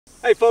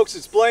Hey folks,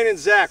 it's Blaine and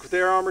Zach with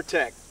Air Armor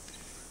Tech,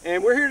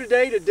 and we're here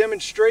today to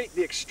demonstrate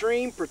the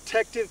extreme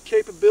protective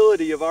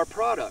capability of our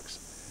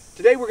products.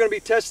 Today we're going to be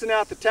testing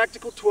out the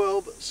Tactical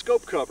 12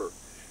 scope cover.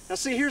 Now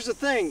see, here's the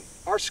thing,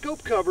 our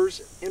scope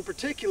covers in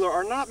particular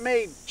are not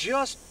made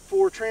just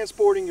for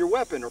transporting your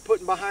weapon or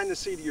putting behind the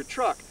seat of your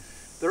truck.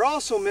 They're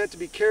also meant to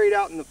be carried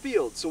out in the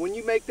field. So when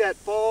you make that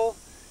fall,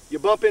 you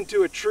bump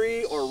into a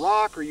tree or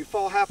rock, or you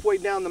fall halfway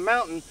down the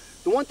mountain,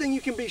 the one thing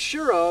you can be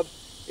sure of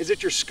is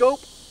that your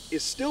scope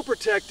is still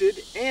protected,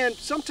 and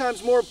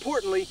sometimes more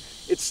importantly,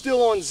 it's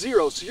still on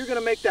zero. So you're going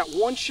to make that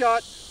one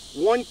shot,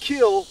 one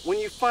kill when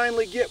you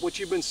finally get what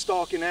you've been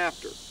stalking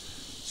after.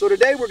 So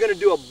today we're going to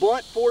do a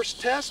blunt force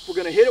test. We're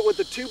going to hit it with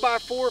a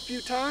 2x4 a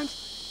few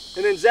times,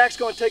 and then Zach's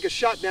going to take a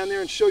shot down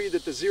there and show you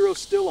that the zero's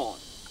still on.